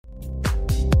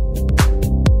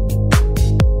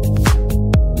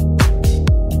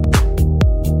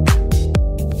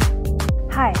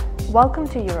Welcome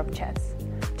to Europe Chats.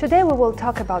 Today we will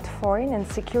talk about foreign and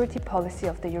security policy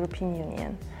of the European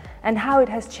Union and how it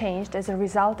has changed as a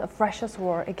result of Russia's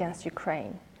war against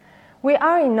Ukraine. We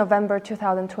are in November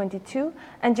 2022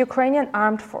 and Ukrainian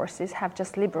armed forces have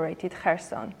just liberated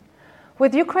Kherson.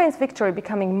 With Ukraine's victory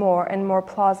becoming more and more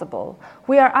plausible,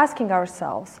 we are asking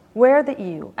ourselves where the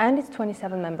EU and its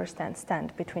 27 member states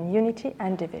stand between unity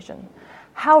and division.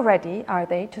 How ready are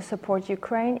they to support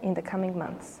Ukraine in the coming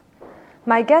months?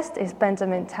 My guest is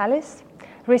Benjamin Tallis,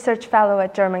 Research Fellow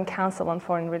at German Council on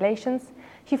Foreign Relations.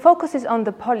 He focuses on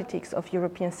the politics of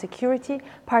European security,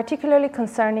 particularly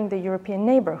concerning the European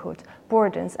neighborhood,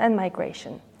 borders and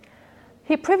migration.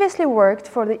 He previously worked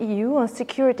for the EU on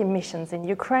security missions in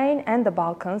Ukraine and the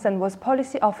Balkans and was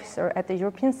policy officer at the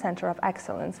European Center of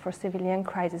Excellence for Civilian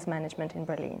Crisis Management in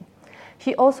Berlin.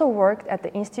 He also worked at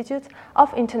the Institute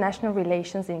of International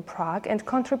Relations in Prague and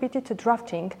contributed to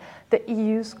drafting the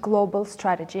EU's global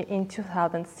strategy in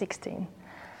 2016.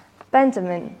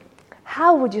 Benjamin,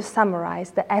 how would you summarize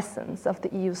the essence of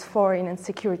the EU's foreign and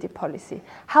security policy?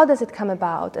 How does it come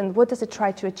about and what does it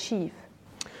try to achieve?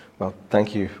 Well,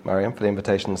 thank you, Mariam, for the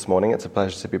invitation this morning. It's a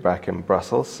pleasure to be back in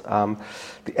Brussels.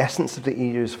 The essence of the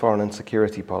EU's foreign and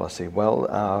security policy, well,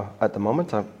 at the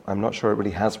moment, I'm not sure it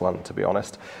really has one, to be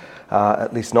honest.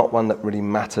 At least not one that really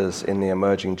matters in the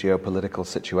emerging geopolitical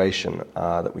situation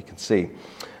that we can see.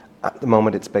 At the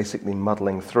moment, it's basically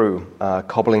muddling through,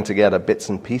 cobbling together bits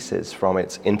and pieces from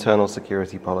its internal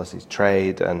security policies,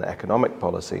 trade and economic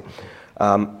policy.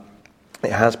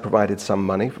 It has provided some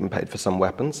money and paid for some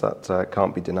weapons, that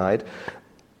can't be denied.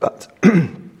 But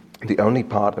the only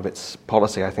part of its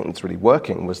policy I think that's really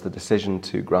working was the decision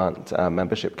to grant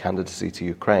membership candidacy to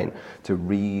Ukraine, to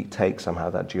retake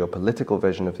somehow that geopolitical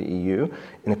vision of the EU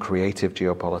in a creative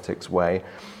geopolitics way.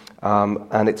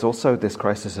 And it's also, this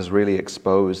crisis has really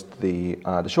exposed the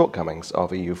shortcomings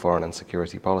of EU foreign and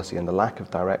security policy and the lack of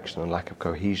direction and lack of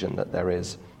cohesion that there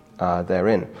is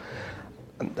therein.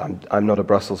 I'm not a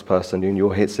Brussels person, and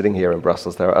you're sitting here in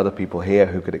Brussels. There are other people here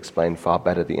who could explain far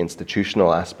better the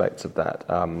institutional aspects of that.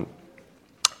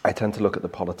 I tend to look at the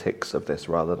politics of this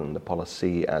rather than the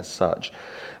policy as such.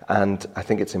 And I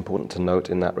think it's important to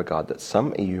note in that regard that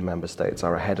some EU member states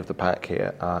are ahead of the pack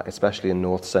here, especially in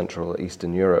North, Central,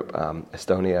 Eastern Europe,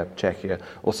 Estonia, Czechia,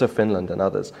 also Finland and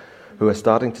others, who are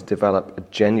starting to develop a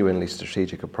genuinely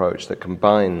strategic approach that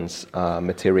combines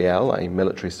materiel, i.e.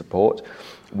 military support,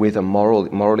 with a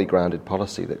morally grounded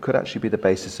policy that could actually be the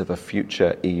basis of a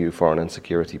future EU foreign and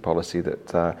security policy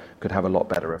that could have a lot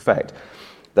better effect.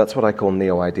 That's what I call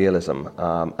neo-idealism,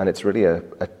 and it's really a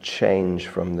change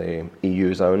from the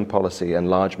EU's own policy and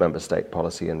large member state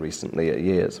policy in recent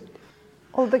years.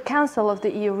 Well, the Council of the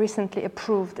EU recently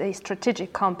approved a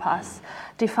strategic compass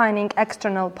defining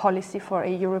external policy for a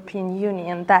European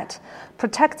Union that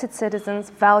protects its citizens'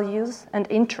 values and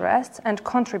interests and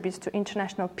contributes to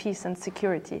international peace and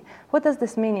security. What does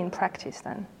this mean in practice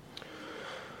then?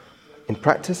 In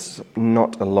practice,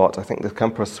 not a lot. I think the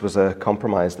compass was a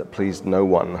compromise that pleased no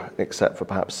one, except for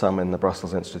perhaps some in the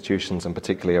Brussels institutions, and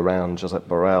particularly around Josep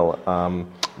Borrell,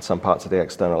 some parts of the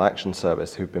External Action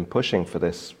Service, who've been pushing for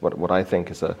this, what I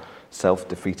think is a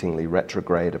self-defeatingly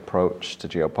retrograde approach to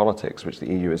geopolitics, which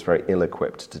the EU is very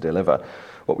ill-equipped to deliver.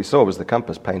 What we saw was the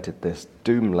compass painted this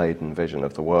doom-laden vision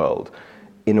of the world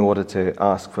in order to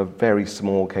ask for very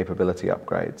small capability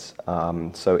upgrades.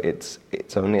 So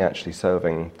it's only actually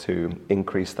serving to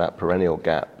increase that perennial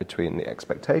gap between the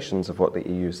expectations of what the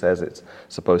EU says it's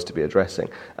supposed to be addressing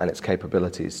and its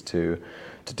capabilities to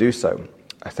do so.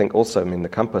 I think also, the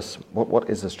compass, what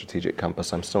is a strategic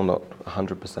compass? I'm still not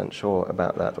 100% sure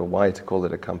about that, or why to call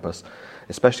it a compass,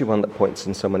 especially one that points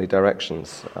in so many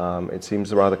directions. It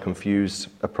seems a rather confused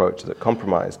approach that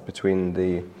compromised between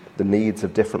the needs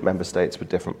of different member states with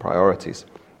different priorities.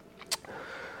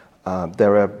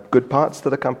 There are good parts to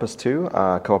the compass too,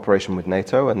 cooperation with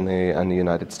NATO and the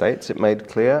United States, it made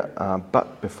clear.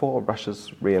 But before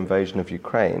Russia's re-invasion of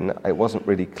Ukraine, it wasn't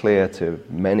really clear to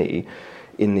many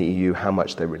in the EU how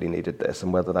much they really needed this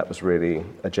and whether that was really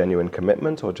a genuine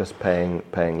commitment or just paying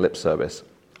lip service.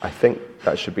 I think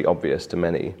that should be obvious to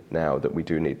many now that we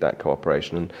do need that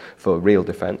cooperation, and for real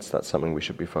defence, that's something we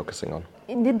should be focusing on.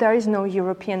 Indeed, there is no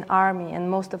European army, and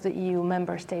most of the EU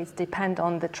member states depend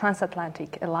on the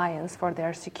transatlantic alliance for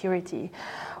their security.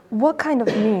 What kind of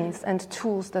means and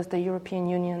tools does the European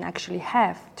Union actually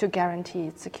have to guarantee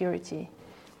its security?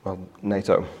 Well,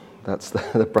 NATO. That's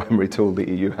the primary tool the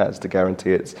EU has to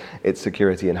guarantee its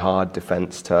security in hard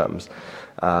defence terms.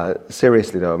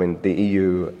 Seriously, though, I mean, the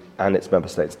EU and its member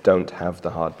states don't have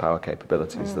the hard power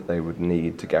capabilities that they would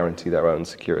need to guarantee their own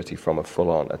security from a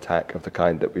full-on attack of the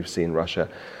kind that we've seen Russia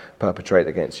perpetrate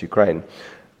against Ukraine.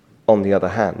 On the other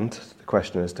hand, the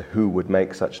question as to who would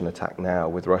make such an attack now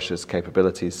with Russia's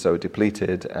capabilities so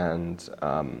depleted and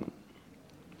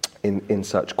in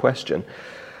such question,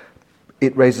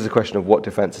 it raises a question of what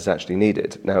defence is actually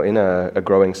needed. Now, in a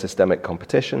growing systemic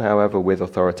competition, however, with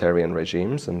authoritarian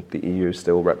regimes, and the EU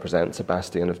still represents a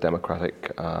bastion of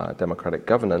democratic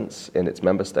governance in its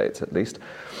member states at least,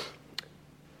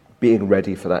 being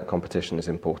ready for that competition is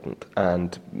important,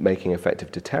 and making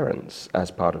effective deterrence as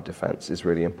part of defence is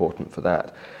really important for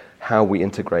that. How we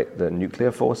integrate the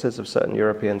nuclear forces of certain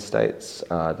European states,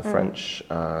 the French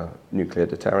nuclear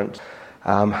deterrent.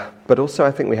 But also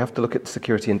I think we have to look at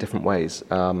security in different ways.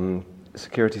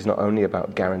 Security is not only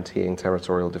about guaranteeing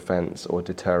territorial defence or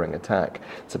deterring attack,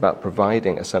 it's about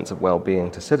providing a sense of well-being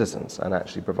to citizens and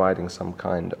actually providing some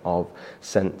kind of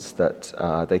sense that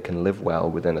they can live well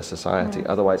within a society.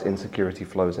 Otherwise, insecurity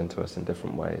flows into us in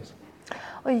different ways.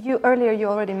 Well, earlier you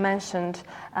already mentioned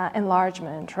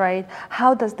enlargement, right?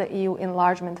 How does the EU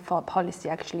enlargement policy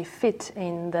actually fit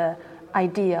in the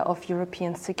idea of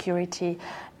European security?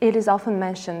 It is often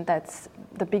mentioned that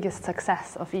the biggest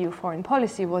success of EU foreign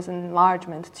policy was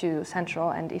enlargement to Central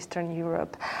and Eastern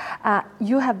Europe.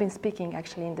 You have been speaking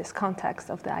actually in this context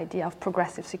of the idea of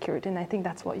progressive security, and I think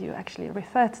that's what you actually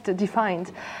referred to,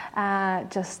 defined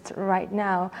just right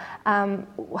now.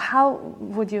 How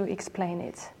would you explain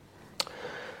it?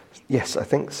 Yes, I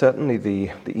think certainly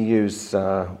the EU's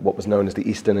what was known as the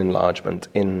Eastern Enlargement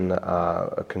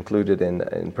concluded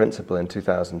in principle in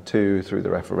 2002 through the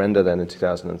referenda then in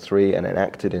 2003 and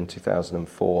enacted in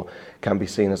 2004 can be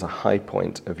seen as a high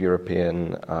point of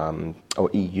European or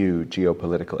EU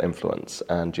geopolitical influence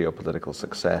and geopolitical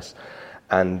success.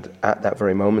 And at that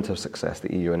very moment of success,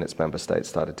 the EU and its member states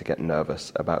started to get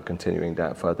nervous about continuing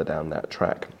further down that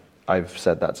track. I've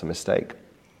said that's a mistake.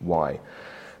 Why?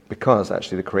 Because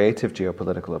actually the creative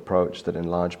geopolitical approach that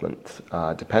enlargement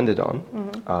depended on,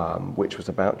 which was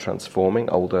about transforming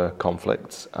older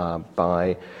conflicts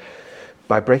by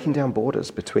breaking down borders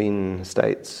between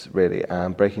states, really,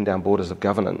 and breaking down borders of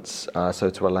governance, so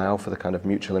to allow for the kind of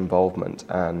mutual involvement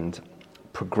and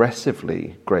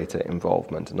progressively greater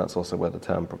involvement, and that's also where the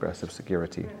term progressive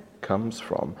security comes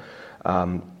from,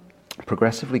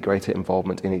 progressively greater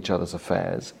involvement in each other's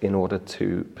affairs in order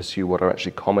to pursue what are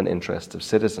actually common interests of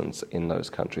citizens in those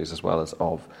countries as well as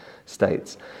of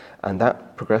states. And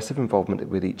that progressive involvement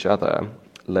with each other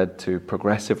led to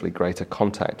progressively greater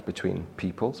contact between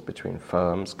peoples, between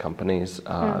firms, companies,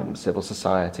 civil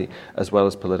society, as well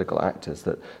as political actors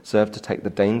that served to take the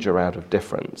danger out of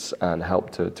difference and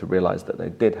help to realize that they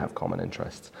did have common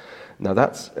interests. Now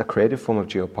that's a creative form of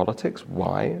geopolitics.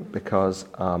 Why? Because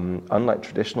unlike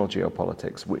traditional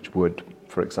geopolitics, which would,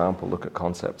 for example, look at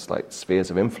concepts like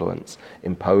spheres of influence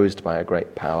imposed by a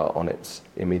great power on its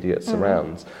immediate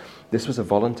surrounds, this was a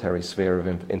voluntary sphere of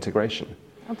integration.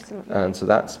 Absolutely. And so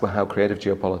that's how creative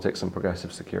geopolitics and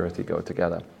progressive security go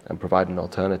together and provide an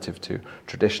alternative to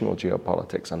traditional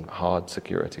geopolitics and hard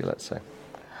security, let's say.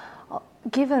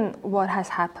 Given what has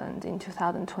happened in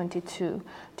 2022,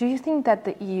 do you think that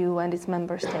the EU and its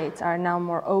member states are now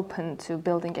more open to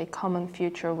building a common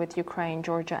future with Ukraine,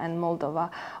 Georgia, and Moldova,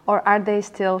 or are they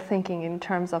still thinking in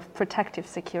terms of protective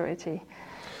security?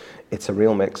 It's a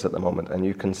real mix at the moment, and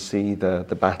you can see the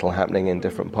battle happening in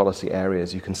different policy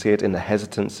areas. You can see it in the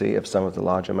hesitancy of some of the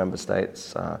larger member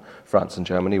states. France and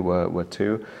Germany were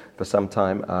two for some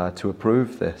time to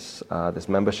approve this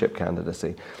membership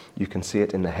candidacy. You can see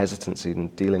it in the hesitancy in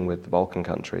dealing with the Balkan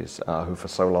countries, who for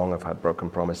so long have had broken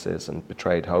promises and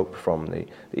betrayed hope from the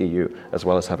EU, as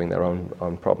well as having their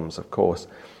own problems, of course.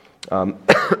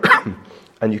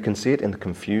 And you can see it in the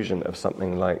confusion of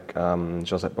something like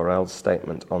Josep Borrell's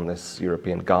statement on this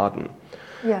European garden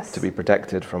to be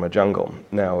protected from a jungle.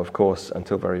 Now, of course,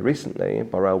 until very recently,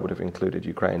 Borrell would have included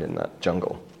Ukraine in that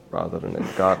jungle rather than in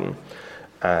the garden.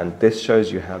 And this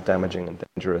shows you how damaging and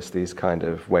dangerous these kind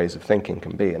of ways of thinking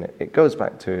can be. And it goes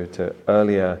back to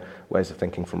earlier ways of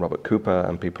thinking from Robert Cooper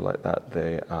and people like that,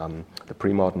 the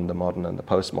pre-modern, the modern, and the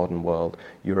postmodern world.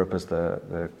 Europe as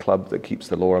the club that keeps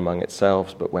the law among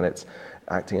itself, but when it's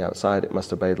acting outside, it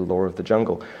must obey the law of the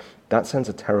jungle. That sends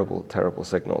a terrible, terrible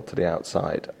signal to the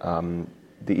outside.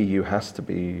 The EU has to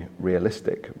be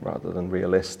realistic rather than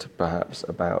realist, perhaps,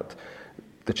 about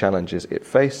the challenges it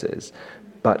faces.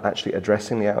 But actually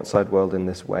addressing the outside world in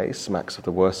this way smacks of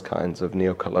the worst kinds of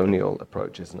neo-colonial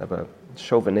approaches and of a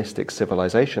chauvinistic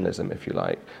civilizationism, if you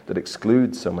like, that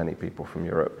excludes so many people from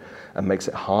Europe and makes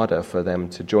it harder for them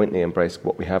to jointly embrace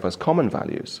what we have as common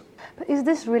values. But is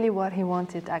this really what he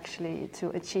wanted actually to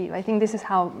achieve? I think this is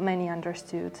how many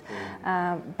understood.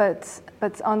 But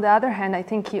on the other hand, I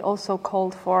think he also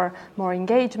called for more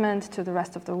engagement to the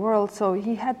rest of the world. So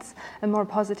he had a more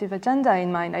positive agenda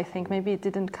in mind, I think. Maybe it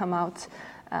didn't come out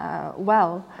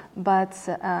well, but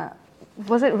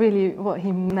was it really what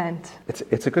he meant?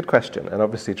 It's a good question, and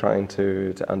obviously trying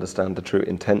to understand the true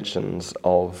intentions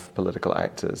of political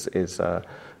actors is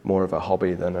more of a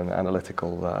hobby than an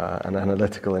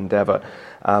analytical endeavor.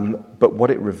 But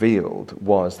what it revealed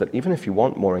was that even if you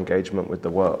want more engagement with the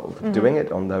world, doing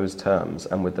it on those terms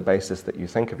and with the basis that you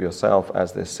think of yourself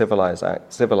as this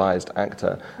civilized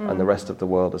actor and the rest of the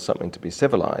world as something to be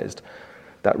civilized,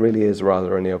 that really is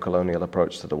rather a neo-colonial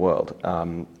approach to the world.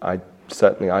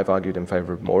 I've argued in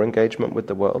favor of more engagement with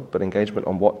the world, but engagement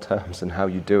on what terms and how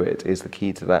you do it is the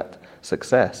key to that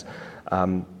success.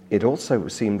 It also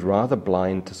seemed rather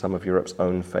blind to some of Europe's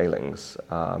own failings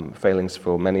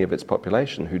for many of its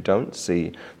population who don't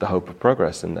see the hope of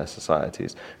progress in their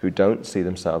societies, who don't see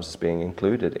themselves as being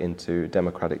included into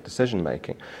democratic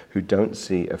decision-making, who don't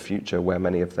see a future where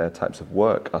many of their types of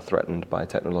work are threatened by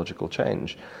technological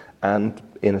change. And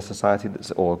in a society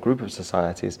or a group of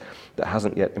societies that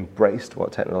hasn't yet embraced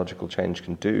what technological change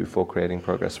can do for creating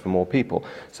progress for more people.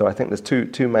 So I think there's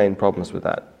two main problems with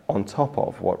that, on top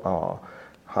of what are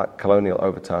colonial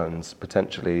overtones,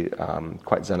 potentially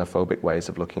quite xenophobic ways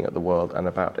of looking at the world, and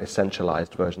about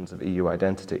essentialized versions of EU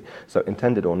identity. So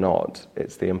intended or not,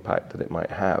 it's the impact that it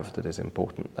might have that is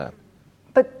important there.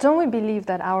 But don't we believe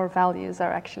that our values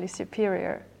are actually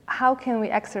superior? How can we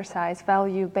exercise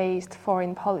value-based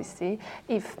foreign policy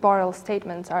if Borrell's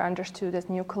statements are understood as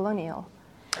neo-colonial?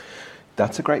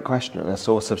 That's a great question and a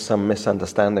source of some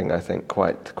misunderstanding, I think,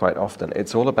 quite often.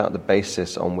 It's all about the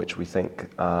basis on which we think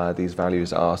these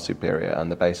values are superior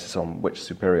and the basis on which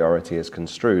superiority is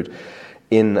construed.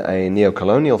 In a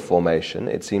neo-colonial formation,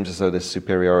 it seems as though this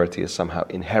superiority is somehow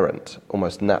inherent,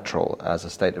 almost natural as a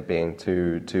state of being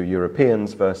to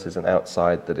Europeans versus an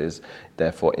outside that is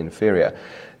therefore inferior.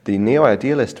 The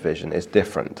neo-idealist vision is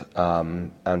different,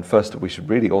 and first we should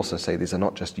really also say these are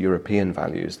not just European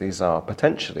values, these are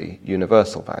potentially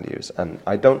universal values, and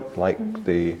I don't like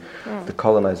the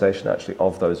colonization actually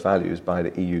of those values by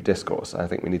the EU discourse. I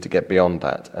think we need to get beyond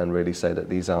that and really say that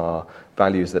these are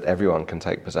values that everyone can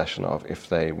take possession of if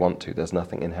they want to. There's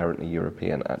nothing inherently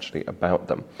European actually about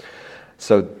them.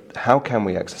 So how can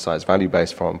we exercise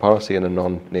value-based foreign policy in a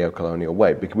non-neo-colonial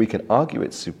way? We can argue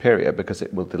it's superior because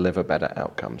it will deliver better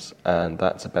outcomes, and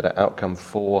that's a better outcome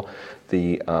for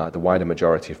the wider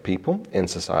majority of people in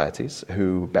societies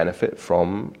who benefit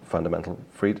from fundamental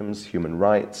freedoms, human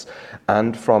rights,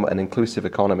 and from an inclusive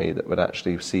economy that would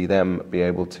actually see them be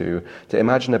able to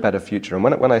imagine a better future. And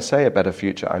when I say a better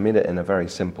future, I mean it in a very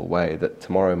simple way, that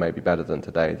tomorrow may be better than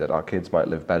today, that our kids might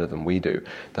live better than we do.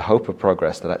 The hope of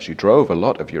progress that actually drove a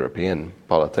lot of European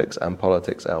politics and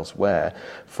politics elsewhere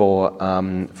for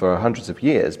hundreds of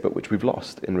years, but which we've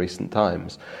lost in recent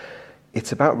times.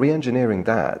 It's about re-engineering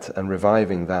that and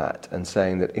reviving that and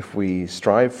saying that if we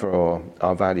strive for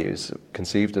our values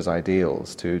conceived as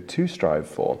ideals to strive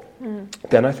for,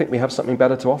 then I think we have something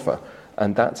better to offer.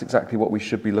 And that's exactly what we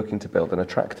should be looking to build, an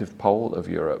attractive pole of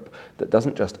Europe that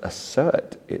doesn't just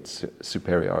assert its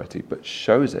superiority, but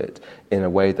shows it in a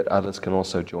way that others can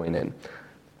also join in.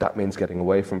 That means getting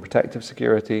away from protective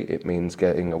security. It means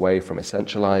getting away from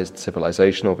essentialized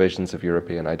civilizational visions of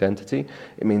European identity.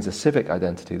 It means a civic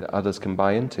identity that others can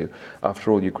buy into. After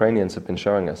all, Ukrainians have been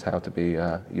showing us how to be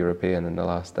European in the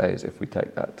last days if we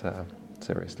take that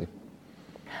seriously.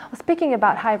 Well, speaking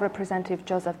about High Representative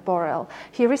Joseph Borrell,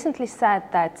 he recently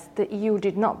said that the EU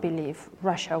did not believe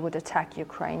Russia would attack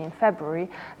Ukraine in February,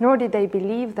 nor did they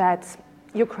believe that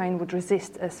Ukraine would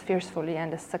resist as fiercely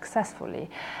and as successfully.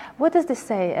 What does this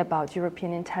say about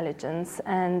European intelligence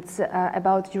and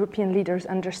about European leaders'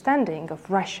 understanding of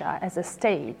Russia as a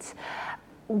state?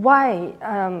 Why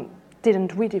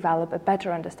didn't we develop a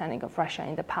better understanding of Russia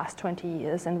in the past 20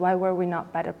 years, and why were we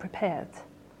not better prepared?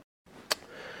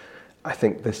 I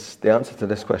think the answer to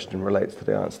this question relates to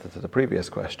the answer to the previous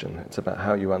question. It's about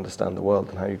how you understand the world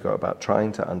and how you go about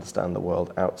trying to understand the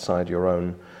world outside your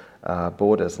own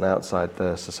borders and outside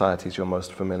the societies you're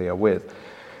most familiar with.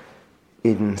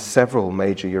 In several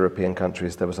major European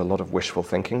countries, there was a lot of wishful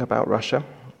thinking about Russia,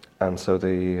 and so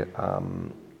the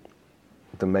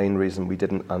main reason we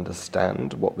didn't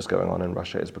understand what was going on in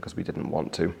Russia is because we didn't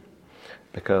want to.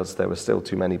 because there were still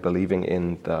too many believing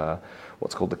in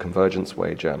what's called the convergence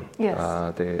wager,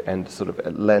 the end sort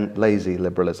of lazy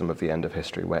liberalism of the end of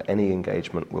history, where any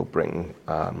engagement will bring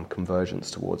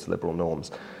convergence towards liberal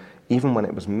norms. Even when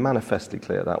it was manifestly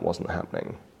clear that wasn't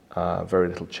happening, very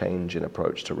little change in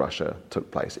approach to Russia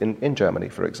took place. In Germany,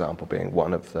 for example, being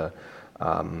one of the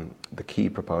key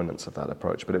proponents of that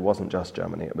approach. But it wasn't just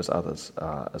Germany, it was others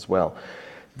as well.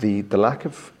 The lack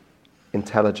of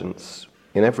intelligence,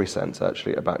 in every sense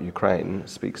actually, about Ukraine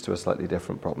speaks to a slightly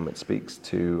different problem. It speaks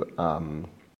to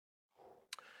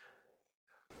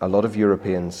a lot of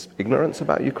Europeans' ignorance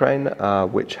about Ukraine,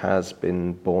 which has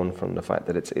been born from the fact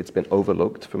that it's been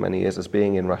overlooked for many years as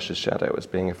being in Russia's shadow, as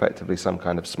being effectively some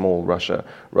kind of small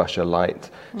Russia light,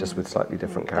 just with slightly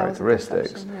different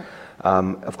characteristics.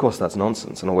 Of course, that's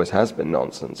nonsense and always has been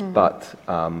nonsense, but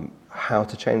how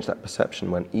to change that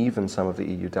perception when even some of the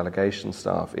EU delegation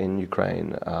staff in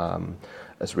Ukraine,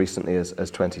 as recently as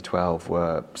 2012,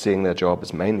 were seeing their job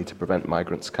as mainly to prevent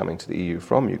migrants coming to the EU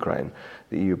from Ukraine.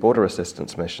 The EU Border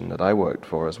Assistance Mission that I worked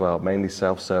for as well, mainly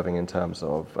self-serving in terms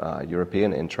of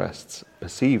European interests,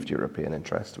 perceived European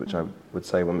interests, which I would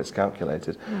say were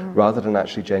miscalculated, rather than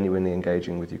actually genuinely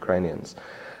engaging with Ukrainians.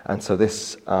 And so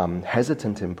this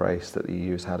hesitant embrace that the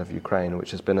EU's had of Ukraine,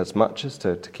 which has been as much as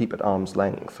to keep at arm's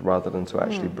length rather than to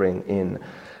actually bring in,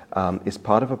 is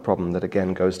part of a problem that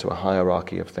again goes to a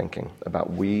hierarchy of thinking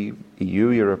about we EU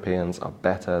Europeans are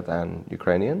better than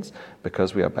Ukrainians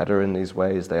because we are better in these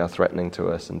ways, they are threatening to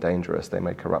us and dangerous, they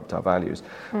may corrupt our values.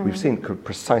 We've seen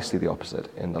precisely the opposite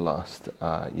in the last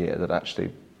year, that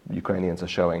actually Ukrainians are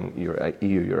showing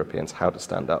EU Europeans how to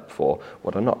stand up for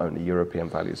what are not only European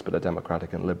values but are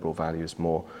democratic and liberal values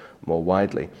more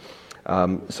widely.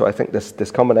 So I think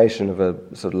this combination of a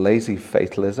sort of lazy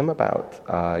fatalism about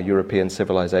European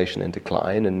civilization in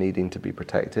decline and needing to be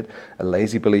protected, a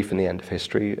lazy belief in the end of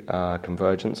history,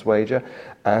 convergence wager,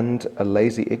 and a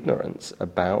lazy ignorance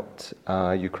about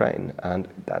Ukraine, and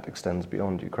that extends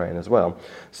beyond Ukraine as well.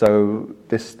 So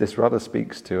this rather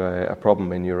speaks to a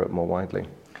problem in Europe more widely.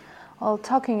 Well,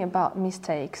 talking about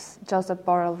mistakes, Josep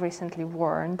Borrell recently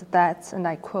warned that, and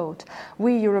I quote,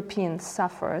 "We Europeans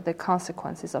suffer the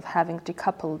consequences of having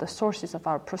decoupled the sources of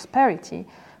our prosperity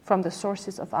from the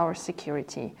sources of our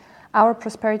security. Our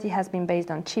prosperity has been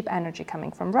based on cheap energy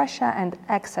coming from Russia and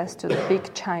access to the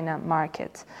big China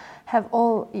market." Have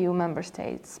all EU member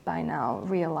states by now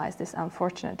realized this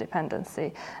unfortunate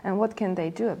dependency, and what can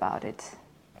they do about it?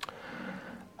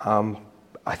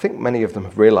 I think many of them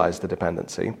have realized the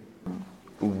dependency.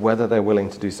 Whether they're willing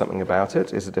to do something about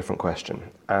it is a different question,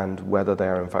 and whether they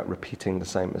are in fact repeating the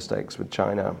same mistakes with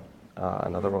China,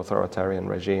 another authoritarian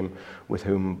regime with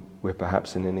whom we're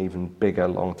perhaps in an even bigger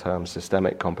long-term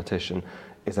systemic competition,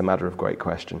 is a matter of great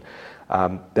question.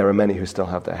 There are many who still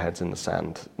have their heads in the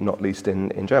sand, not least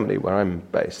in Germany, where I'm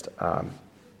based.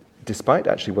 Despite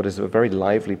actually what is a very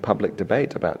lively public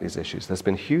debate about these issues, there's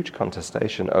been huge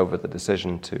contestation over the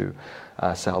decision to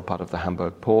sell part of the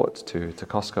Hamburg port to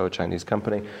COSCO, a Chinese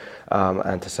company,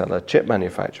 and to sell a chip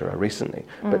manufacturer recently.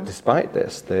 But despite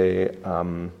this, the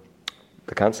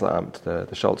Kanzleramt, the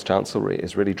Scholz Chancellery,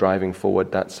 is really driving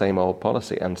forward that same old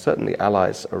policy, and certainly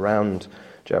allies around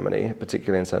Germany,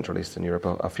 particularly in Central Eastern Europe,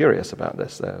 are furious about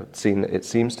this. It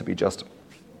seems to be just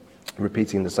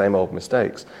repeating the same old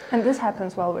mistakes. And this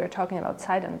happens while we're talking about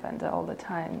Zeitenwende all the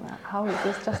time. How is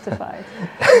this justified?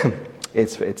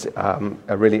 It's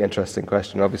a really interesting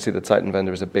question. Obviously, the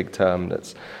Zeitenwende is a big term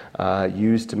that's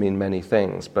used to mean many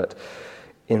things, but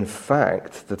in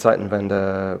fact, the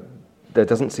Zeitenwende, there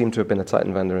doesn't seem to have been a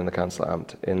Zeitenwende in the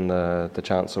Kanzleramt, in the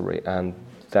Chancellery, and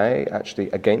they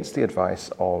actually, against the advice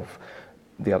of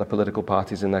the other political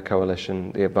parties in their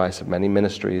coalition, the advice of many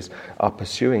ministries, are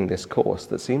pursuing this course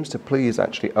that seems to please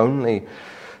actually only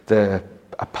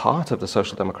a part of the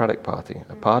Social Democratic Party,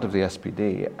 a part of the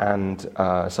SPD, and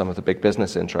some of the big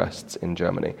business interests in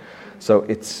Germany. So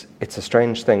it's a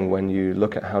strange thing when you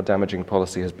look at how damaging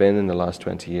policy has been in the last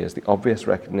 20 years, the obvious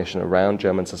recognition around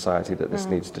German society that this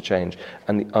needs to change,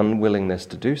 and the unwillingness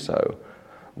to do so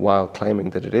while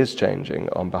claiming that it is changing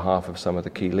on behalf of some of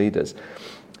the key leaders.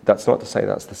 That's not to say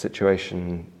that's the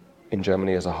situation in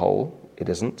Germany as a whole. It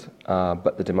isn't.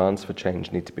 But the demands for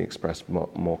change need to be expressed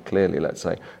more clearly, let's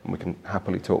say. And we can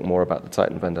happily talk more about the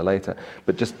Zeitenwende later.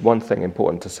 But just one thing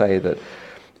important to say, that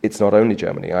it's not only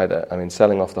Germany either. I mean,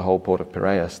 selling off the whole port of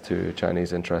Piraeus to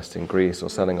Chinese interests in Greece, or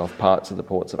selling off parts of the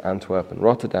ports of Antwerp and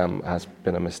Rotterdam, has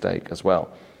been a mistake as well.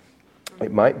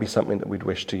 It might be something that we'd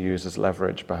wish to use as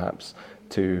leverage, perhaps,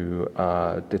 to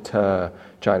deter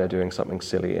China doing something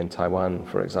silly in Taiwan,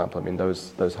 for example. I mean,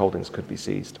 those holdings could be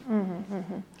seized.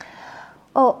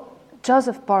 Well,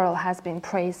 Joseph Borrell has been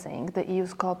praising the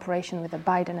EU's cooperation with the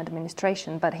Biden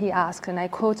administration, but he asked, and I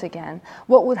quote again,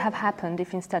 what would have happened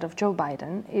if instead of Joe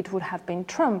Biden, it would have been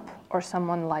Trump or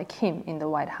someone like him in the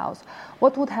White House?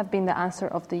 What would have been the answer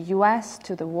of the US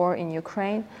to the war in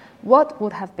Ukraine? What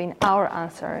would have been our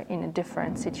answer in a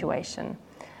different situation?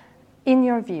 In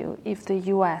your view, if the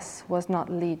US was not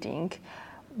leading,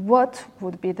 what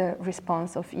would be the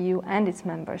response of EU and its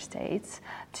member states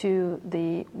to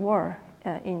the war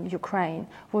in Ukraine?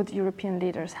 Would European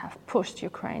leaders have pushed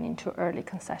Ukraine into early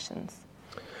concessions?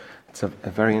 It's a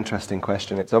very interesting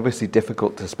question. It's obviously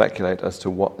difficult to speculate as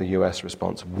to what the US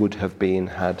response would have been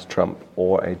had Trump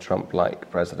or a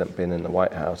Trump-like president been in the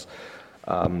White House.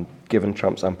 Given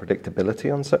Trump's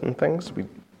unpredictability on certain things,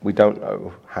 we don't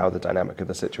know how the dynamic of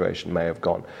the situation may have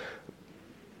gone.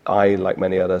 I, like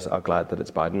many others, are glad that it's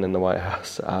Biden in the White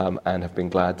House and have been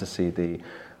glad to see the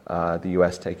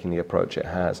US taking the approach it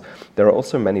has. There are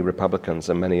also many Republicans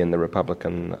and many in the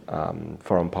Republican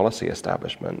foreign policy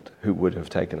establishment who would have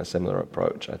taken a similar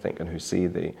approach, I think, and who see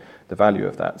the value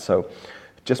of that. So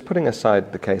just putting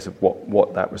aside the case of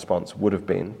what that response would have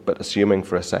been, but assuming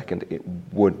for a second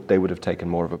they would have taken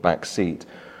more of a back seat,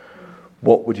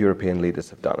 what would European leaders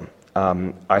have done?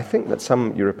 I think that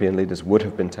some European leaders would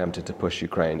have been tempted to push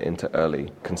Ukraine into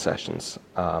early concessions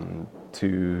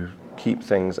to keep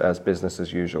things as business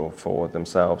as usual for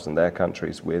themselves and their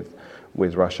countries with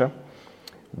Russia,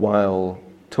 while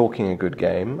talking a good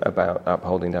game about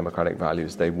upholding democratic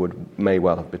values. They may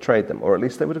well have betrayed them, or at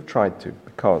least they would have tried to,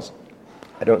 because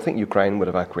I don't think Ukraine would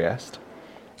have acquiesced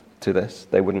to this.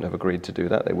 They wouldn't have agreed to do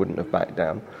that. They wouldn't have backed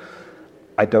down.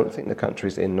 I don't think the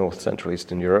countries in North, Central,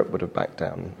 Eastern Europe would have backed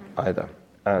down either.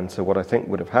 And so what I think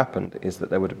would have happened is that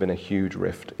there would have been a huge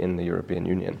rift in the European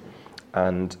Union.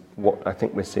 And what I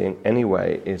think we're seeing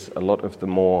anyway is a lot of the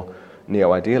more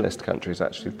neo-idealist countries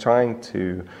actually trying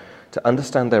to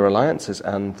understand their alliances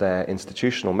and their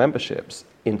institutional memberships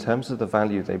in terms of the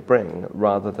value they bring,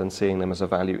 rather than seeing them as a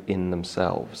value in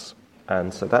themselves.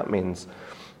 And so that means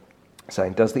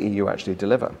saying, does the EU actually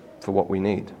deliver for what we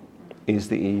need? Is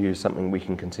the EU something we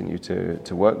can continue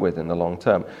to work with in the long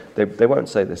term? They won't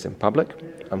say this in public,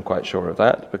 I'm quite sure of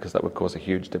that, because that would cause a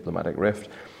huge diplomatic rift.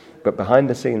 But behind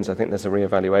the scenes, I think there's a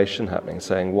reevaluation happening,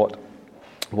 saying what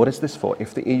is this for?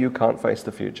 If the EU can't face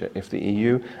the future, if the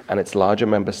EU and its larger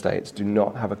member states do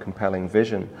not have a compelling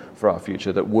vision for our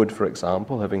future that would, for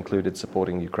example, have included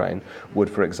supporting Ukraine, would,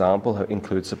 for example,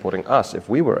 include supporting us if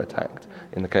we were attacked,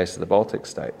 in the case of the Baltic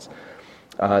states,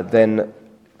 then...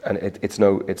 And it's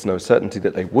no certainty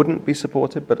that they wouldn't be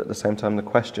supported, but at the same time, the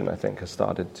question, I think, has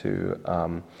started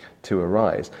to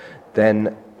arise.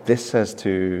 Then this says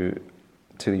to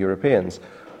the Europeans,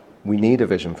 we need a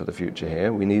vision for the future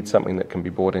here. We need something that can be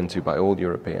bought into by all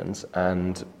Europeans,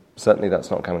 and certainly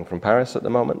that's not coming from Paris at the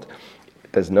moment.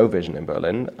 There's no vision in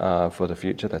Berlin for the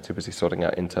future. They're too busy sorting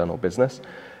out internal business.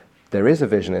 There is a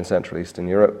vision in Central Eastern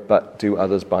Europe, but do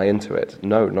others buy into it?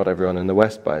 No, not everyone in the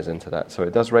West buys into that. So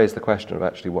it does raise the question of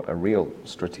actually what a real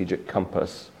strategic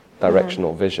compass,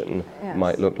 directional vision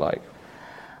might look like.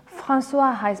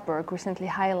 François Heisberg recently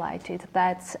highlighted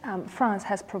that France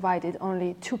has provided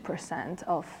only 2%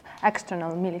 of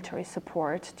external military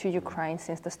support to Ukraine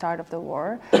since the start of the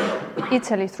war,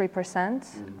 Italy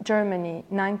 3%, Germany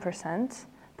 9%,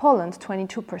 Poland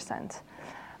 22%.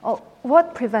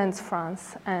 What prevents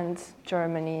France and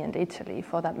Germany and Italy,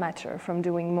 for that matter, from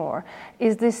doing more?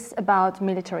 Is this about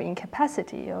military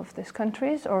incapacity of these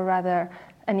countries, or rather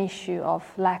an issue of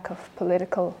lack of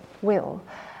political will?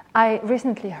 I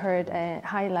recently heard a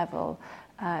high-level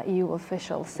EU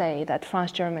official say that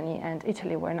France, Germany and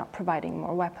Italy were not providing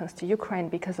more weapons to Ukraine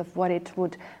because of what it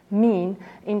would mean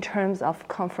in terms of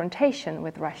confrontation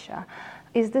with Russia.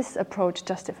 Is this approach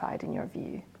justified in your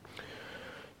view?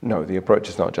 No, the approach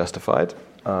is not justified.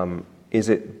 Is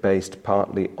it based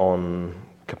partly on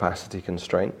capacity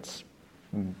constraints?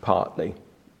 Partly,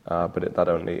 but that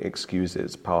only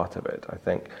excuses part of it, I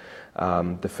think.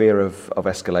 The fear of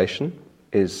escalation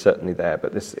is certainly there,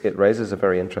 but it raises a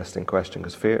very interesting question,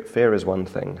 because fear is one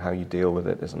thing, how you deal with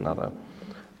it is another.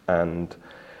 And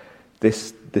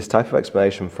this type of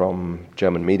explanation from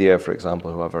German media, for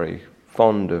example, who are very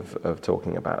fond of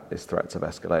talking about these threats of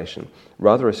escalation,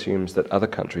 rather assumes that other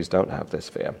countries don't have this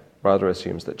fear, rather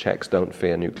assumes that Czechs don't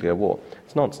fear nuclear war.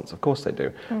 It's nonsense, of course they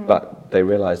do, but they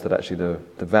realize that actually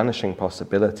the vanishing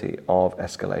possibility of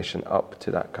escalation up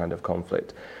to that kind of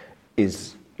conflict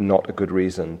is not a good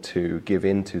reason to give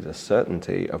in to the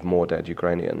certainty of more dead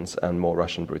Ukrainians and more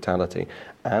Russian brutality,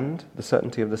 and the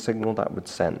certainty of the signal that would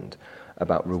send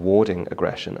about rewarding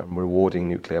aggression and rewarding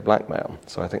nuclear blackmail.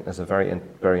 So I think there's a very,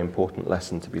 very important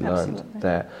lesson to be learned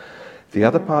there. The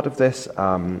other part of this,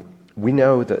 we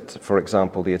know that, for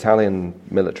example, the Italian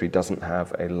military doesn't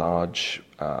have a large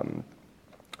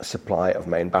supply of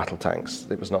main battle tanks.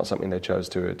 It was not something they chose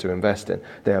to invest in.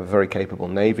 They have a very capable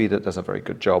navy that does a very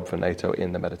good job for NATO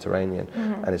in the Mediterranean,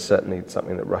 and it's certainly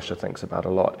something that Russia thinks about a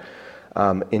lot.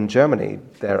 In Germany,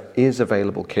 there is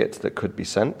available kit that could be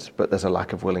sent, but there's a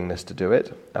lack of willingness to do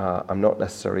it. I'm not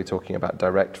necessarily talking about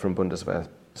direct from Bundeswehr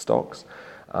stocks,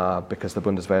 because the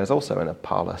Bundeswehr is also in a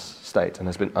powerless state and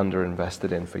has been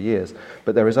underinvested in for years.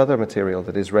 But there is other material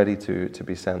that is ready to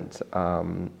be sent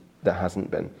that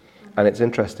hasn't been. And it's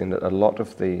interesting that a lot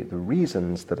of the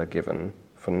reasons that are given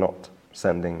for not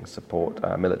sending support,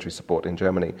 military support in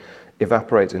Germany,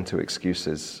 evaporate into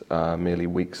excuses merely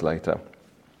weeks later.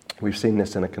 We've seen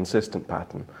this in a consistent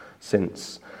pattern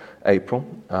since April,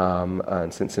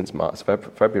 and since March,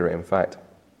 February, in fact,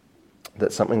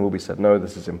 that something will be said, no,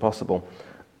 this is impossible,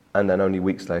 and then only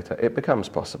weeks later it becomes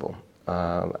possible.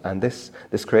 And this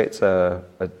creates a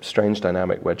strange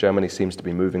dynamic where Germany seems to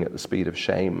be moving at the speed of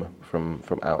shame from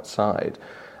outside,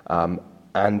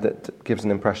 and that gives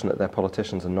an impression that their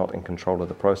politicians are not in control of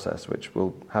the process, which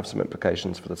will have some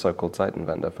implications for the so-called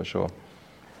Zeitenwende for sure.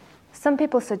 Some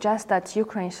people suggest that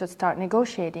Ukraine should start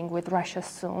negotiating with Russia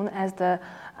soon, as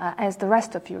the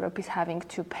rest of Europe is having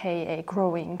to pay a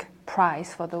growing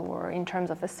price for the war in terms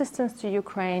of assistance to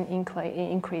Ukraine,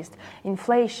 increased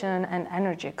inflation and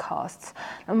energy costs.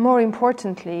 And more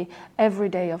importantly, every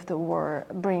day of the war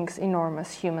brings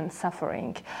enormous human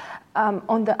suffering.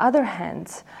 On the other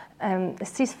hand, a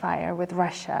ceasefire with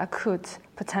Russia could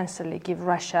potentially give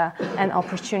Russia an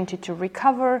opportunity to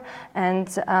recover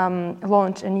and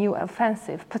launch a new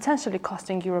offensive, potentially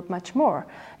costing Europe much more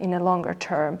in a longer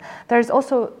term. There's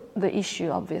also the issue,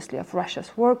 obviously, of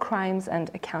Russia's war crimes and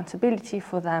accountability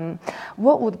for them.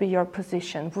 What would be your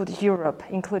position? Would Europe,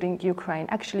 including Ukraine,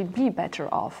 actually be better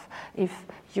off if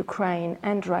Ukraine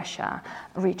and Russia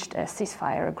reached a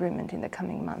ceasefire agreement in the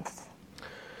coming months?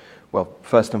 Well,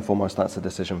 first and foremost, that's a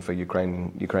decision for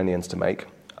Ukrainians to make.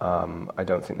 I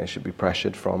don't think they should be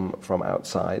pressured from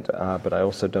outside, but I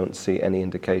also don't see any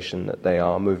indication that they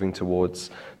are moving towards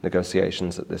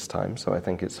negotiations at this time. So I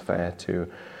think it's fair to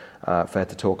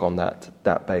talk on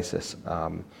that basis.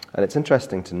 And it's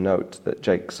interesting to note that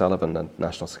Jake Sullivan, the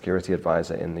National Security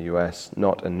Advisor in the US,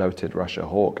 not a noted Russia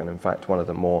hawk, and in fact one of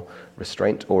the more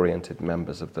restraint-oriented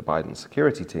members of the Biden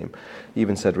security team,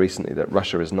 even said recently that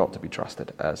Russia is not to be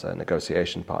trusted as a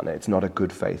negotiation partner. It's not a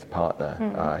good faith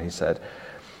partner, he said.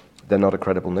 They're not a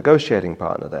credible negotiating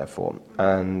partner, therefore.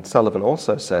 And Sullivan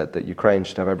also said that Ukraine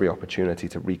should have every opportunity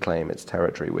to reclaim its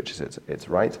territory, which is its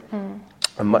right.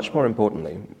 And much more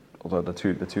importantly, although the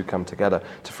two come together,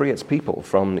 to free its people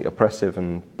from the oppressive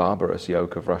and barbarous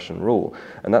yoke of Russian rule.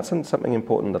 And that's something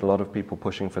important that a lot of people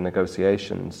pushing for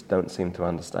negotiations don't seem to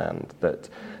understand, that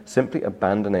simply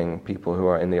abandoning people who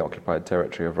are in the occupied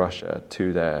territory of Russia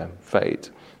to their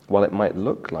fate, while it might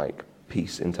look like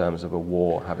peace in terms of a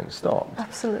war having stopped.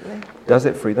 Absolutely. Does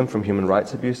it free them from human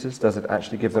rights abuses? Does it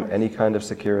actually give them any kind of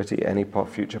security, any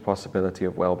future possibility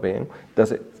of well-being?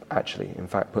 Does it actually, in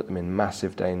fact, put them in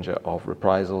massive danger of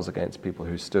reprisals against people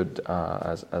who stood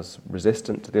as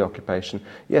resistant to the occupation?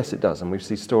 Yes, it does, and we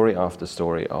see story after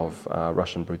story of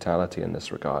Russian brutality in this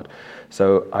regard.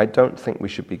 So I don't think we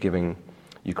should be giving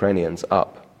Ukrainians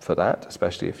up for that,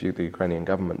 especially if the Ukrainian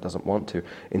government doesn't want to.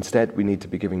 Instead, we need to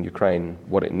be giving Ukraine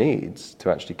what it needs to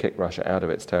actually kick Russia out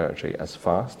of its territory as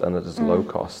fast and at as low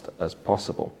cost as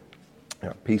possible.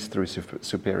 Peace through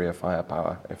superior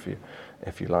firepower,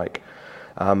 if you like.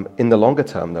 In the longer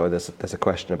term, though, there's a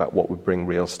question about what would bring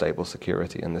real stable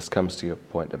security, and this comes to your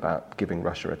point about giving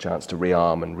Russia a chance to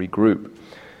rearm and regroup.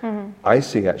 I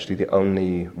see actually the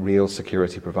only real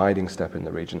security providing step in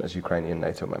the region as Ukrainian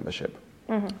NATO membership.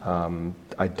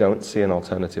 I don't see an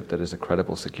alternative that is a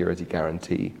credible security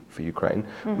guarantee for Ukraine.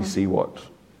 We see what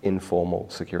informal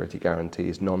security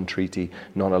guarantees, non-treaty,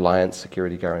 non-alliance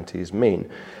security guarantees mean.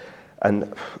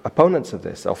 And opponents of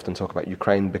this often talk about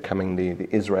Ukraine becoming the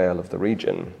Israel of the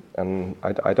region. And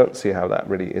I don't see how that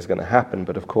really is going to happen.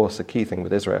 But of course, the key thing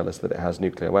with Israel is that it has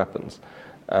nuclear weapons.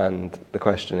 And the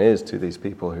question is to these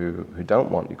people who don't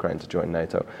want Ukraine to join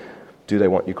NATO, do they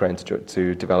want Ukraine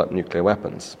to develop nuclear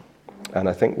weapons? And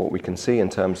I think what we can see in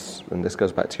terms, and this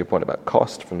goes back to your point about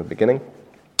cost from the beginning,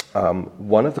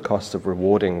 one of the costs of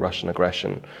rewarding Russian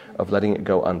aggression, of letting it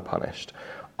go unpunished,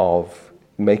 of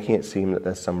making it seem that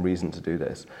there's some reason to do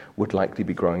this, would likely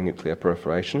be growing nuclear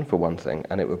proliferation, for one thing,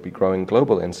 and it would be growing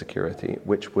global insecurity,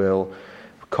 which will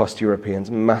cost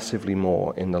Europeans massively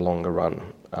more in the longer run,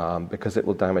 because it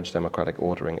will damage democratic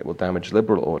ordering, it will damage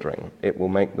liberal ordering, it will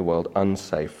make the world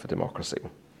unsafe for democracy.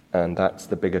 And that's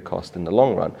the bigger cost in the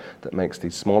long run that makes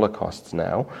these smaller costs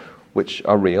now, which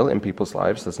are real in people's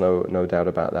lives, there's no doubt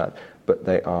about that, but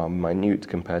they are minute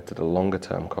compared to the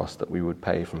longer-term cost that we would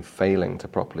pay from failing to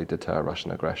properly deter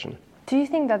Russian aggression. Do you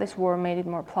think that this war made it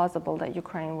more plausible that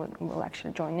Ukraine will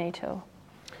actually join NATO?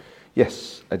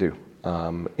 Yes, I do.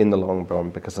 In the long run,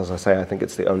 because as I say, I think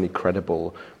it's the only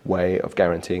credible way of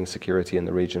guaranteeing security in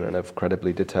the region and of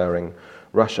credibly deterring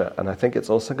Russia. And I think it's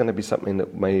also going to be something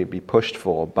that may be pushed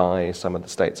for by some of the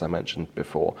states I mentioned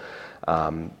before,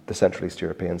 the Central East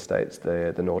European states,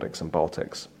 the Nordics and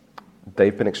Baltics.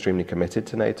 They've been extremely committed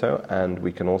to NATO, and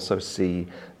we can also see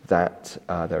that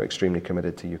they're extremely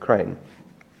committed to Ukraine.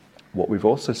 What we've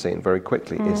also seen very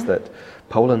quickly is that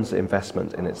Poland's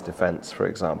investment in its defense, for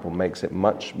example, makes it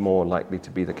much more likely to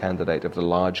be the candidate of the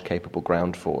large, capable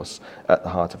ground force at the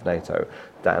heart of NATO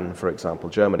than, for example,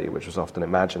 Germany, which was often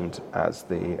imagined as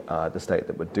the state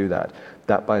that would do that.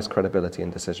 That buys credibility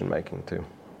in decision-making too.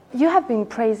 You have been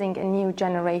praising a new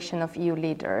generation of EU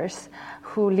leaders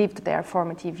who lived their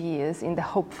formative years in the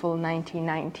hopeful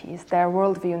 1990s, their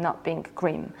worldview not being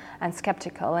grim and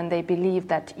skeptical, and they believe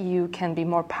that EU can be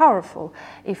more powerful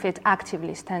if it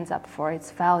actively stands up for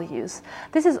its values.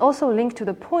 This is also linked to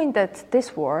the point that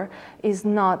this war is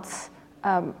not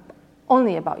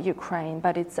only about Ukraine,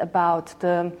 but it's about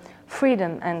the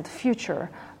freedom and future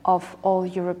of all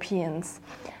Europeans.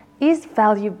 Is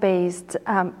value-based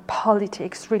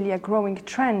politics really a growing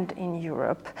trend in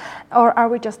Europe, or are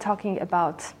we just talking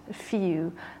about a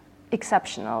few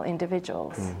exceptional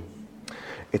individuals?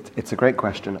 It's a great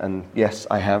question, and yes,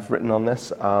 I have written on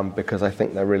this because I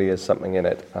think there really is something in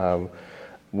it.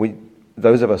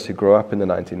 Those of us who grew up in the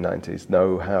 1990s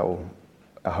know how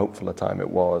a hopeful a time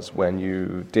it was when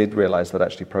you did realize that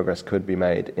actually progress could be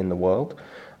made in the world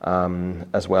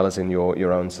as well as in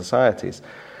your own societies.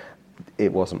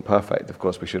 It wasn't perfect, of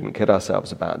course, we shouldn't kid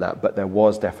ourselves about that, but there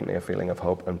was definitely a feeling of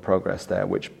hope and progress there,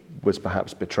 which was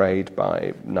perhaps betrayed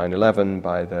by 9/11,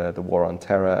 by the war on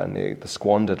terror and the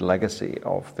squandered legacy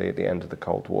of the end of the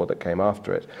Cold War that came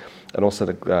after it, and also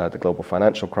the global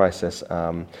financial crisis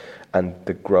and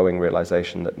the growing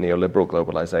realization that neoliberal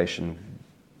globalization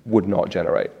would not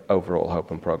generate overall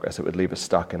hope and progress. It would leave us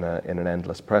stuck in an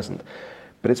endless present.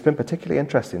 But it's been particularly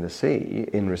interesting to see,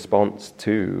 in response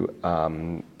to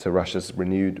Russia's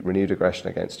renewed aggression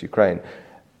against Ukraine,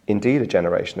 indeed a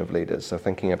generation of leaders. So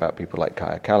thinking about people like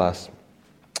Kaja Kallas,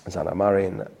 Zana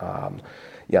Marin,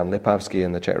 Jan Lipavsky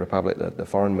in the Czech Republic, the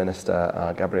foreign minister,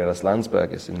 Gabrielas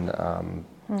Landsbergis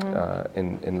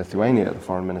in Lithuania, the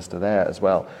foreign minister there as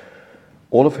well,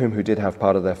 all of whom who did have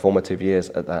part of their formative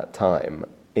years at that time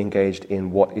engaged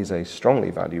in what is a strongly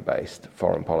value-based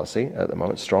foreign policy at the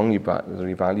moment, strongly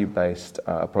value-based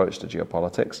approach to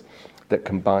geopolitics that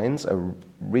combines a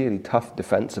really tough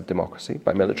defense of democracy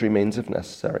by military means if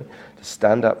necessary, to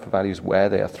stand up for values where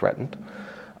they are threatened,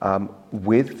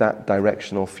 with that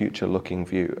directional future-looking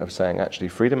view of saying actually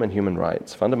freedom and human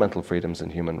rights, fundamental freedoms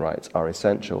and human rights are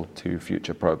essential to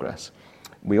future progress.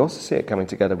 We also see it coming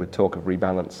together with talk of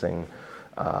rebalancing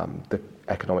the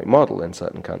economic model in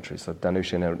certain countries. So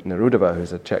Danusia Nerudova,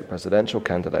 who's a Czech presidential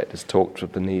candidate, has talked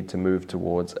of the need to move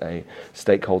towards a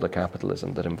stakeholder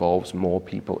capitalism that involves more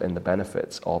people in the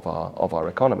benefits of our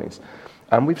economies.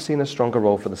 And we've seen a stronger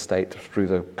role for the state through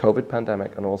the COVID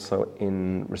pandemic and also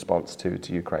in response to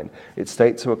Ukraine. It's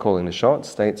states who are calling the shots,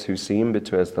 states who seem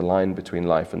as the line between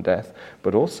life and death,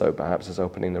 but also perhaps as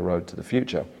opening the road to the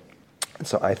future.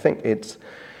 So I think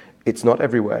it's not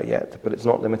everywhere yet, but it's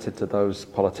not limited to those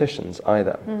politicians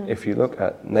either. If you look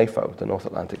at NAFO, the North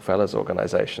Atlantic Fellows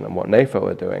Organization, and what NAFO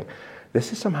are doing,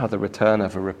 this is somehow the return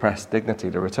of a repressed dignity,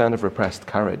 the return of repressed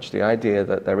courage, the idea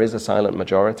that there is a silent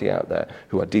majority out there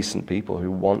who are decent people,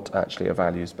 who want actually a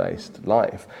values-based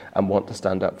life and want to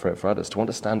stand up for it for others, to want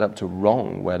to stand up to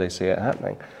wrong where they see it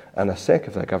happening, and are sick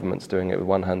of their governments doing it with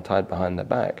one hand tied behind their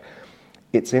back.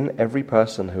 It's in every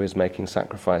person who is making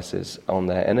sacrifices on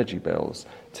their energy bills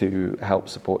to help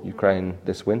support Ukraine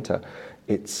this winter.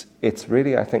 It's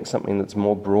really, I think, something that's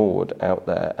more broad out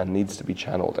there and needs to be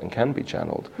channeled and can be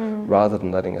channeled, rather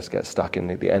than letting us get stuck in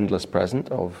the endless present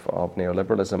of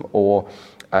neoliberalism or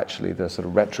actually the sort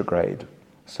of retrograde,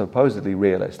 supposedly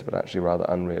realist, but actually rather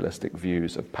unrealistic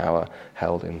views of power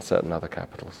held in certain other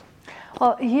capitals.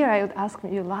 Well, here I would ask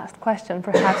you last question,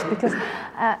 perhaps, because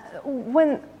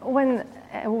when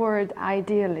word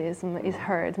idealism is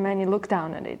heard, many look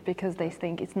down at it because they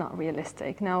think it's not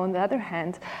realistic. Now, on the other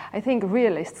hand, I think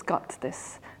realists got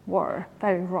this war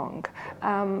very wrong.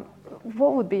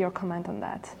 What would be your comment on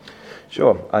that?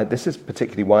 Sure. This is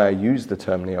particularly why I use the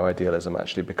term neo-idealism,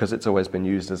 actually, because it's always been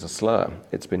used as a slur.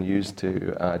 It's been used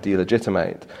to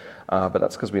delegitimate, but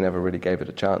that's because we never really gave it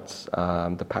a chance.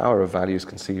 The power of values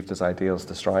conceived as ideals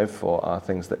to strive for are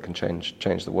things that can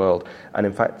change the world, and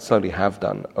in fact slowly have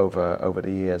done over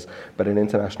the years. But in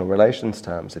international relations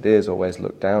terms, it is always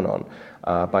looked down on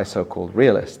by so-called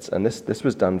realists, and this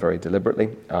was done very deliberately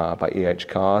by E.H.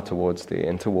 Carr towards the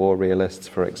interwar realists,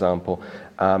 for example.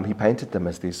 He painted them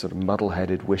as these sort of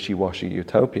muddle-headed, wishy-washy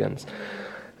utopians.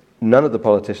 None of the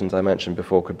politicians I mentioned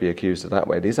before could be accused of that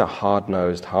way. These are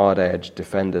hard-nosed, hard-edged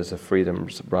defenders of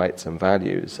freedoms, rights, and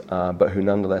values, but who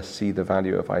nonetheless see the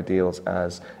value of ideals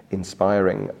as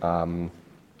inspiring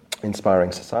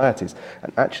societies.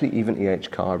 And actually, even E.H.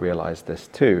 Carr realized this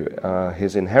too.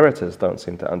 His inheritors don't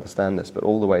seem to understand this, but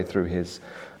all the way through his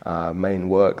main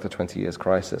work, The 20 Years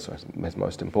Crisis, or his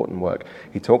most important work,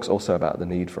 he talks also about the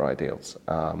need for ideals.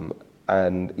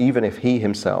 And even if he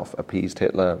himself appeased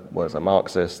Hitler, was a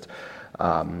Marxist,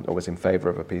 or was in favor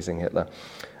of appeasing Hitler,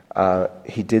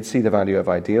 he did see the value of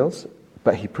ideals,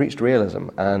 but he preached realism.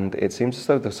 And it seems as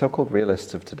though the so-called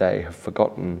realists of today have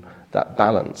forgotten that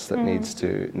balance that needs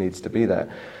to be there.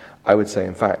 I would say,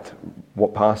 in fact,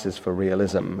 what passes for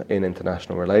realism in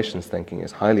international relations thinking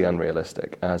is highly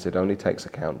unrealistic, as it only takes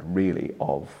account really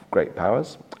of great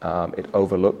powers. It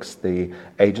overlooks the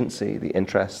agency, the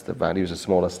interests, the values of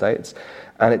smaller states,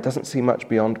 and it doesn't see much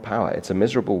beyond power. It's a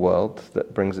miserable world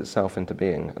that brings itself into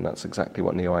being, and that's exactly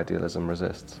what neo-idealism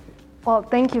resists. Well,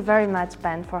 thank you very much,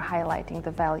 Ben, for highlighting the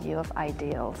value of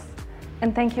ideals.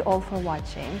 And thank you all for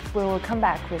watching. We will come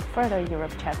back with further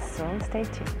Europe Chats soon. Stay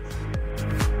tuned.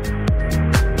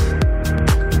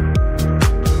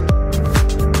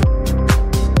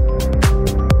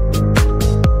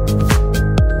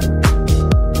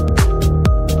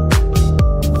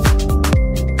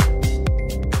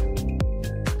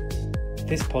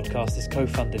 This podcast is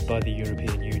co-funded by the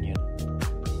European Union.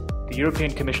 The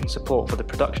European Commission's support for the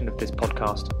production of this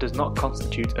podcast does not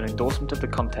constitute an endorsement of the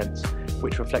contents,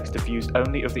 which reflects the views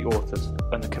only of the authors,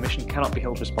 and the Commission cannot be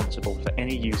held responsible for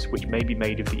any use which may be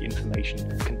made of the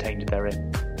information contained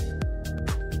therein.